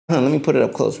Let me put it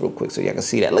up close real quick so y'all can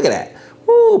see that. Look at that.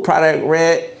 Woo, product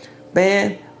red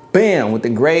band, bam, with the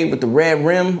gray, with the red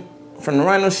rim from the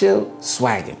Rhino Shield,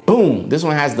 swagging. Boom, this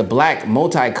one has the black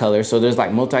multicolor, so there's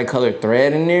like multicolored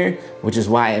thread in there, which is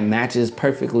why it matches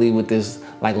perfectly with this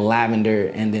like lavender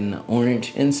and then the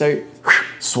orange insert.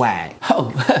 Swag.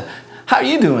 Oh, how are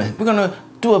you doing? We're gonna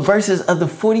do a versus of the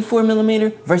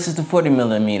 44mm versus the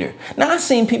 40mm. Now I've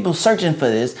seen people searching for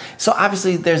this, so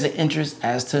obviously there's an interest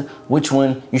as to which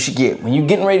one you should get. When you're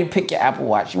getting ready to pick your Apple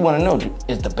Watch, you wanna know,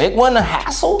 is the big one a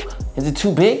hassle? Is it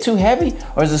too big, too heavy?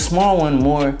 Or is the small one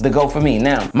more the go for me?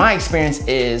 Now, my experience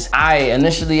is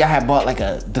initially I had bought like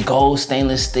the gold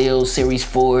stainless steel series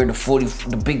 4,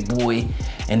 the big boy,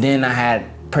 and then I had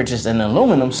purchased an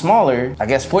aluminum smaller, I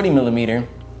guess 40mm,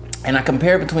 and I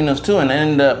compared between those two and I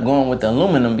ended up going with the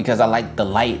aluminum because I like the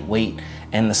lightweight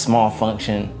and the small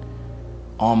function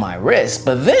on my wrist.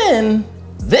 But then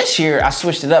this year I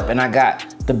switched it up and I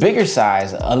got the bigger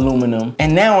size aluminum,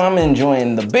 and now I'm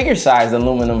enjoying the bigger size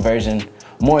aluminum version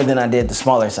more than I did the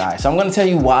smaller size. So I'm gonna tell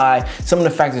you why, some of the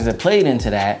factors that played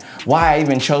into that, why I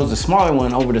even chose the smaller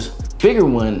one over the bigger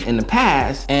one in the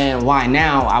past, and why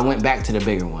now I went back to the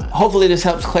bigger one. Hopefully this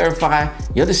helps clarify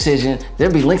your decision.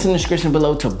 There'll be links in the description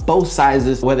below to both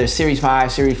sizes, whether it's Series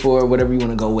 5, Series 4, whatever you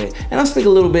wanna go with. And I'll speak a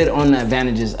little bit on the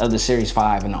advantages of the Series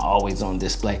 5 and the always on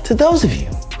display. To those of you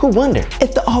who wonder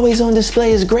if the always on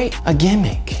display is great, a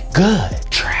gimmick, good,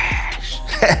 trash.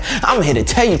 I'm here to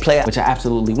tell you, player, which I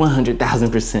absolutely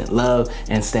 100,000% love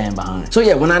and stand behind. So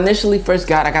yeah, when I initially first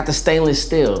got the stainless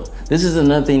steel. This is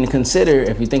another thing to consider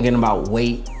if you're thinking about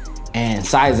weight and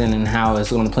sizing and how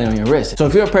it's going to play on your wrist. So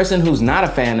if you're a person who's not a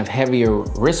fan of heavier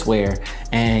wrist wear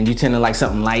and you tend to like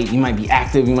something light, you might be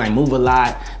active, you might move a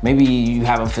lot, maybe you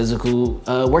have a physical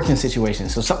working situation,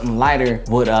 so something lighter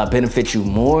would benefit you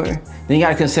more. Then you got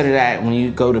to consider that when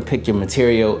you go to pick your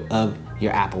material of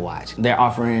your Apple Watch. They're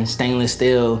offering stainless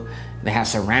steel, they have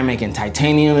ceramic and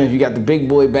titanium if you got the big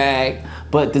boy bag,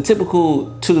 but the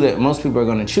typical two that most people are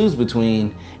gonna choose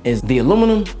between is the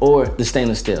aluminum or the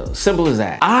stainless steel. Simple as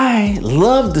that. I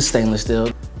love the stainless steel.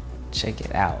 Check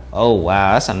it out. Oh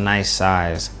wow, that's a nice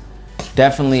size.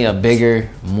 Definitely a bigger,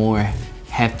 more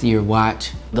heftier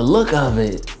watch. The look of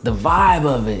it, the vibe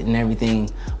of it and everything,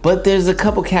 but there's a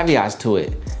couple caveats to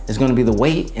it. It's gonna be the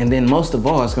weight, and then most of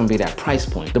all, it's gonna be that price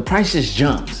point. The price just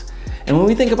jumps. And when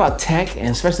we think about tech, and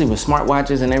especially with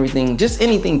smartwatches and everything, just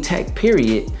anything tech,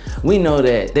 period, we know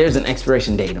that there's an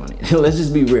expiration date on it. Let's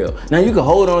just be real. Now you can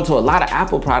hold on to a lot of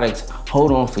Apple products,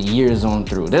 hold on for years on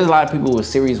through. There's a lot of people with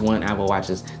Series 1 Apple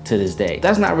Watches to this day.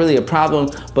 That's not really a problem,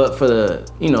 but for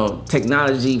the,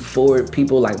 technology forward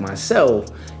people like myself,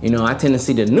 I tend to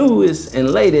see the newest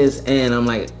and latest, and I'm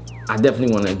like, I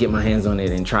definitely want to get my hands on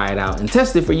it and try it out and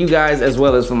test it for you guys as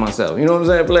well as for myself. You know what I'm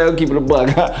saying? Play, I'll keep it a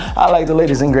buck. I like the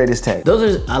latest and greatest tech.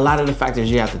 Those are a lot of the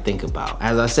factors you have to think about.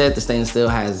 As I said, the stainless steel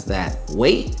has that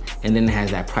weight and then it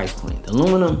has that price point. The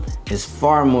aluminum is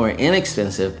far more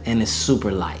inexpensive and it's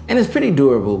super light. And it's pretty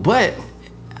durable, but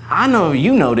I know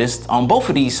you noticed on both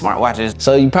of these smartwatches.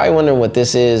 So you're probably wondering what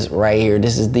this is right here.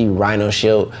 This is the Rhino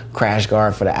Shield crash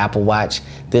guard for the Apple Watch.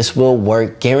 This will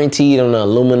work guaranteed on the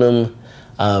aluminum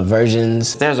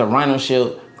versions. There's a Rhino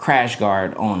Shield crash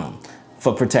guard on them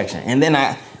for protection. And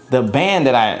then the band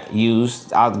that I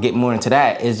used, I'll get more into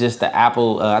that, is just the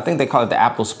Apple, I think they call it the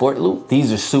Apple Sport Loop.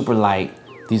 These are super light.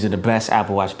 These are the best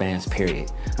Apple Watch bands,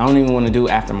 period. I don't even want to do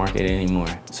aftermarket anymore.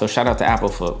 So shout out to Apple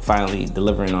for finally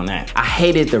delivering on that. I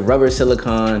hated the rubber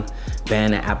silicone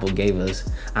band that Apple gave us.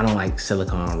 I don't like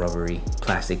silicone, rubbery,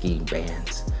 plasticky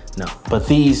bands. No, but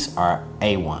these are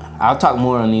A1. I'll talk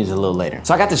more on these a little later.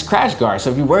 So I got this crash guard. So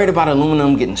if you're worried about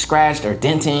aluminum getting scratched or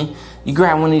denting, you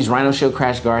grab one of these Rhino Shield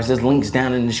crash guards. There's links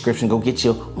down in the description. Go get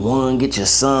you one, get you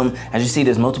some. As you see,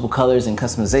 there's multiple colors and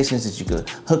customizations that you could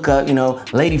hook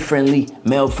up, lady friendly,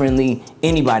 male friendly,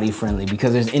 anybody friendly,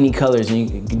 because there's any colors and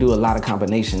you can do a lot of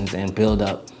combinations and build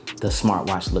up the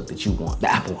smartwatch look that you want,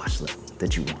 the Apple Watch look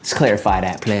that you want. Let's clarify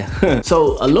that, player.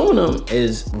 So aluminum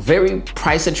is very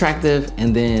price attractive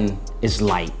and then it's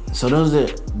light. So those are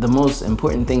the most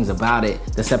important things about it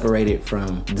that separate it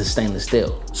from the stainless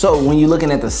steel. So when you're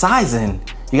looking at the sizing,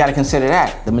 you gotta consider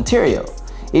that, the material.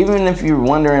 Even if you're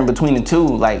wondering between the two,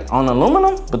 like on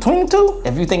aluminum, between the two,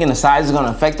 if you're thinking the size is gonna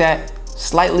affect that,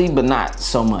 slightly, but not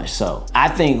so much so. I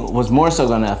think what's more so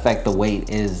gonna affect the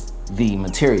weight is the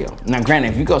material. Now granted,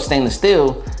 if you go stainless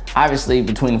steel, obviously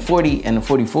between the 40 and the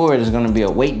 44, there's gonna be a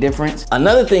weight difference.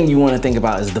 Another thing you wanna think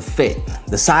about is the fit,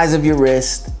 the size of your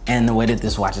wrist and the way that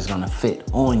this watch is gonna fit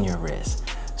on your wrist.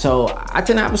 So I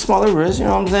tend to have a smaller wrist, you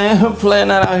know what I'm saying? I'm playing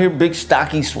that out here, big,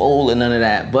 stocky, swole, and none of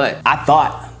that. But I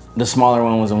thought the smaller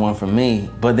one was the one for me,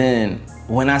 but then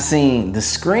when I seen the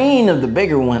screen of the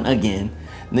bigger one again,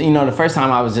 you know, the first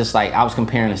time I was just like, I was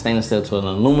comparing a stainless steel to an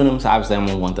aluminum, so obviously I'm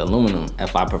gonna want the aluminum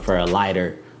if I prefer a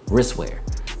lighter wristwear.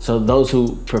 So those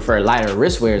who prefer lighter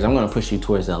wristwears, I'm gonna push you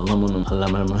towards the aluminum,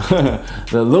 the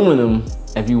aluminum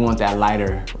if you want that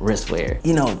lighter wristwear.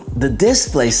 You know, the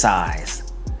display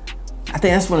size, I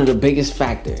think that's one of the biggest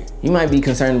factors. You might be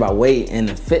concerned about weight and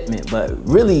the fitment, but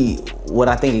really what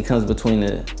I think it comes between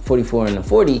the 44 and the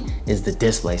 40 is the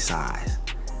display size.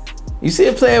 You see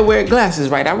a player wear glasses,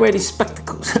 right? I wear these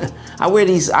spectacles. I wear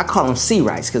these, I call them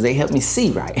see-rights because they help me see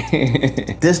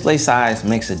right. Display size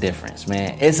makes a difference,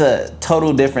 man. It's a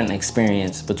total different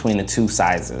experience between the two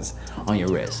sizes on your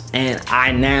wrist. And I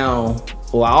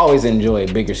always enjoy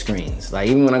bigger screens. Like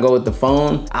even when I go with the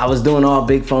phone, I was doing all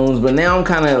big phones, but now I'm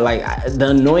kind of like, the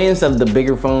annoyance of the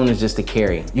bigger phone is just the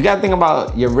carry. You gotta think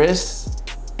about your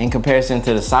wrist in comparison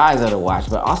to the size of the watch,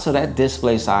 but also that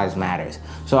display size matters.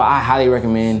 So I highly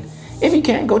recommend, if you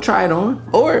can, go try it on,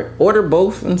 or order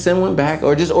both and send one back,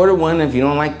 or just order one. If you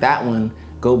don't like that one,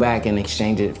 go back and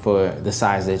exchange it for the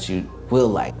size that you will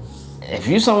like. If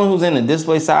you're someone who's in the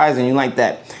display size and you like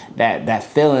that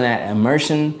feeling, that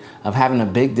immersion of having a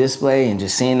big display and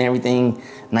just seeing everything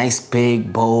nice,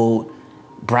 big, bold,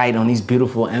 bright on these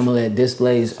beautiful AMOLED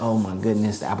displays, oh my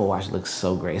goodness, the Apple Watch looks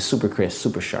so great. It's super crisp,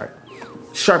 super sharp.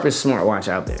 Sharpest smartwatch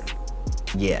out there.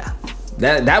 Yeah.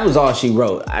 That was all she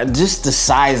wrote. Just the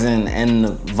sizing and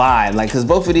the vibe, like, cause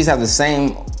both of these have the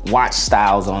same watch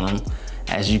styles on them,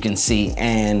 as you can see,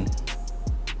 and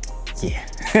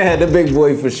yeah, the big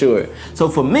boy for sure. So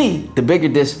for me, the bigger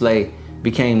display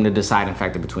became the deciding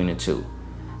factor between the two.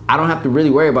 I don't have to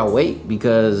really worry about weight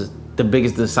because the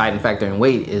biggest deciding factor in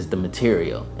weight is the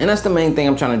material. And that's the main thing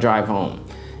I'm trying to drive home.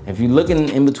 If you're looking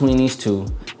in between these two,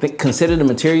 consider the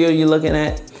material you're looking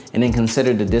at, and then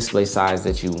consider the display size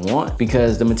that you want,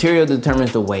 because the material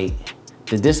determines the weight,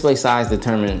 the display size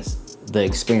determines the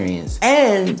experience.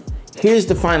 And here's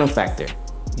the final factor,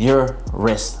 your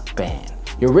wristband.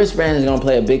 Your wristband is gonna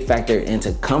play a big factor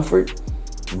into comfort,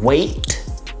 weight,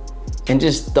 and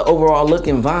just the overall look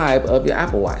and vibe of your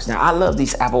Apple Watch. Now, I love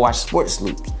these Apple Watch sports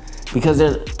loops because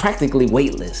they're practically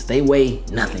weightless. They weigh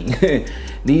nothing.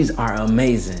 These are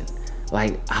amazing.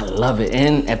 Like, I love it.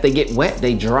 And if they get wet,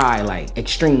 they dry like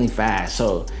extremely fast.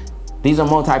 So these are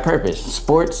multi-purpose.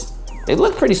 Sports, they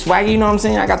look pretty swaggy, you know what I'm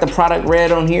saying? I got the product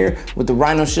red on here with the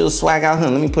Rhino Shield swag out here.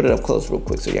 Let me put it up close real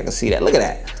quick so y'all can see that. Look at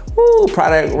that. Woo,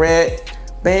 product red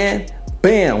band,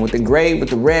 bam, with the gray, with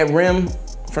the red rim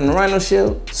from the Rhino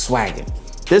Shield, swagging.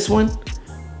 This one,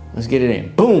 let's get it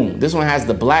in. Boom. This one has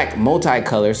the black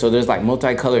multicolor, so there's like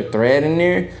multicolored thread in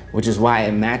there, which is why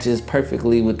it matches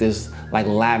perfectly with this like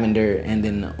lavender and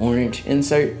then the orange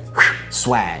insert.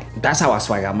 Swag. That's how I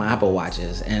swag out my Apple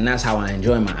Watches, and that's how I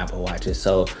enjoy my Apple Watches.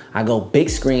 So I go big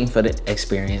screen for the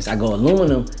experience. I go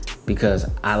aluminum because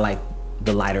I like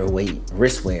the lighter weight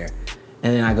wristwear.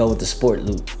 And then I go with the sport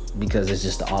loop because it's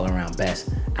just the all-around best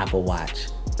Apple Watch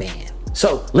band.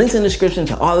 So links in the description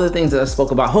to all of the things that I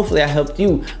spoke about. Hopefully I helped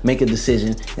you make a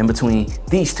decision in between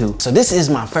these two. So this is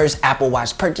my first Apple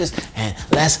Watch purchase, and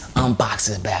let's unbox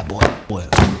this bad boy.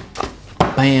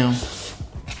 Bam.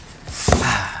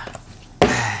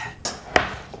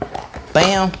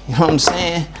 Bam, you know what I'm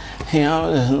saying? You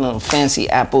know, this little fancy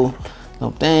Apple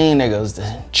little thing. There goes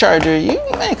the charger.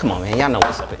 Man, come on, man, y'all know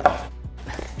what's up here.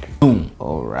 Boom.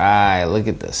 All right, look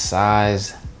at the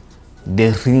size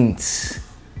difference.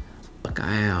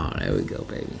 There we go,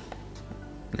 baby.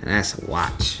 Now that's a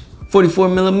watch. 44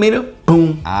 millimeter,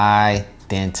 boom.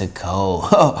 Identical.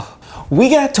 Oh, we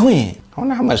got twin. I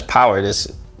wonder how much power this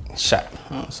shot.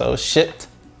 Oh, so shipped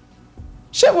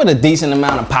with a decent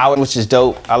amount of power, which is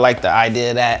dope. I like the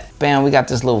idea of that. Bam, we got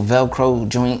this little Velcro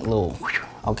joint,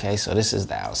 okay, so this is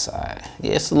the outside.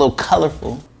 Yeah, it's a little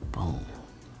colorful. Boom.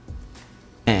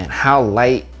 And how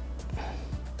light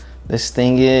this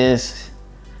thing is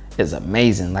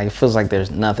amazing. Like, it feels like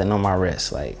there's nothing on my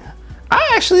wrist. Like,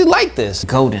 I actually like this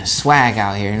golden swag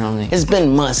out here, you know what I mean? It's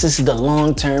been months. This is the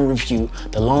long-term review,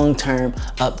 the long-term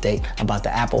update about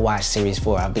the Apple Watch Series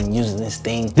 4. I've been using this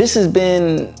thing. This has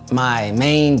been my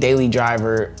main daily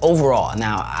driver overall.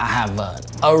 Now, I have an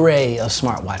array of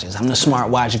smartwatches. I'm the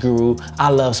smartwatch guru. I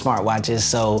love smartwatches.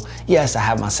 So yes, I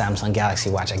have my Samsung Galaxy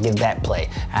Watch. I give that play.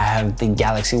 I have the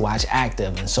Galaxy Watch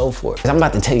Active and so forth. I'm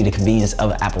about to tell you the convenience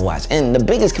of an Apple Watch. And the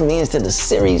biggest convenience to the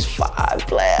Series 5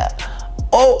 player,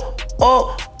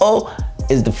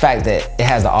 is the fact that it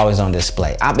has the always on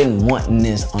display. I've been wanting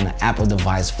this on an Apple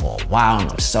device for a while, and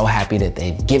I'm so happy that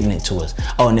they've given it to us.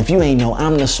 Oh, and if you ain't know,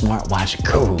 I'm the smartwatch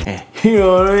guru. You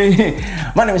know what I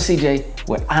mean? My name is CJ,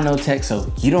 where I know tech,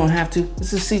 so you don't have to.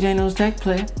 This is CJ Knows Tech,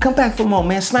 player. Come back for more,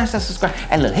 man. Smash that subscribe.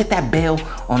 And look, hit that bell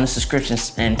on the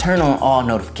subscriptions and turn on all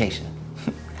notifications.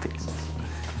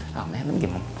 Oh man, let me get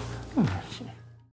my, oh, shit.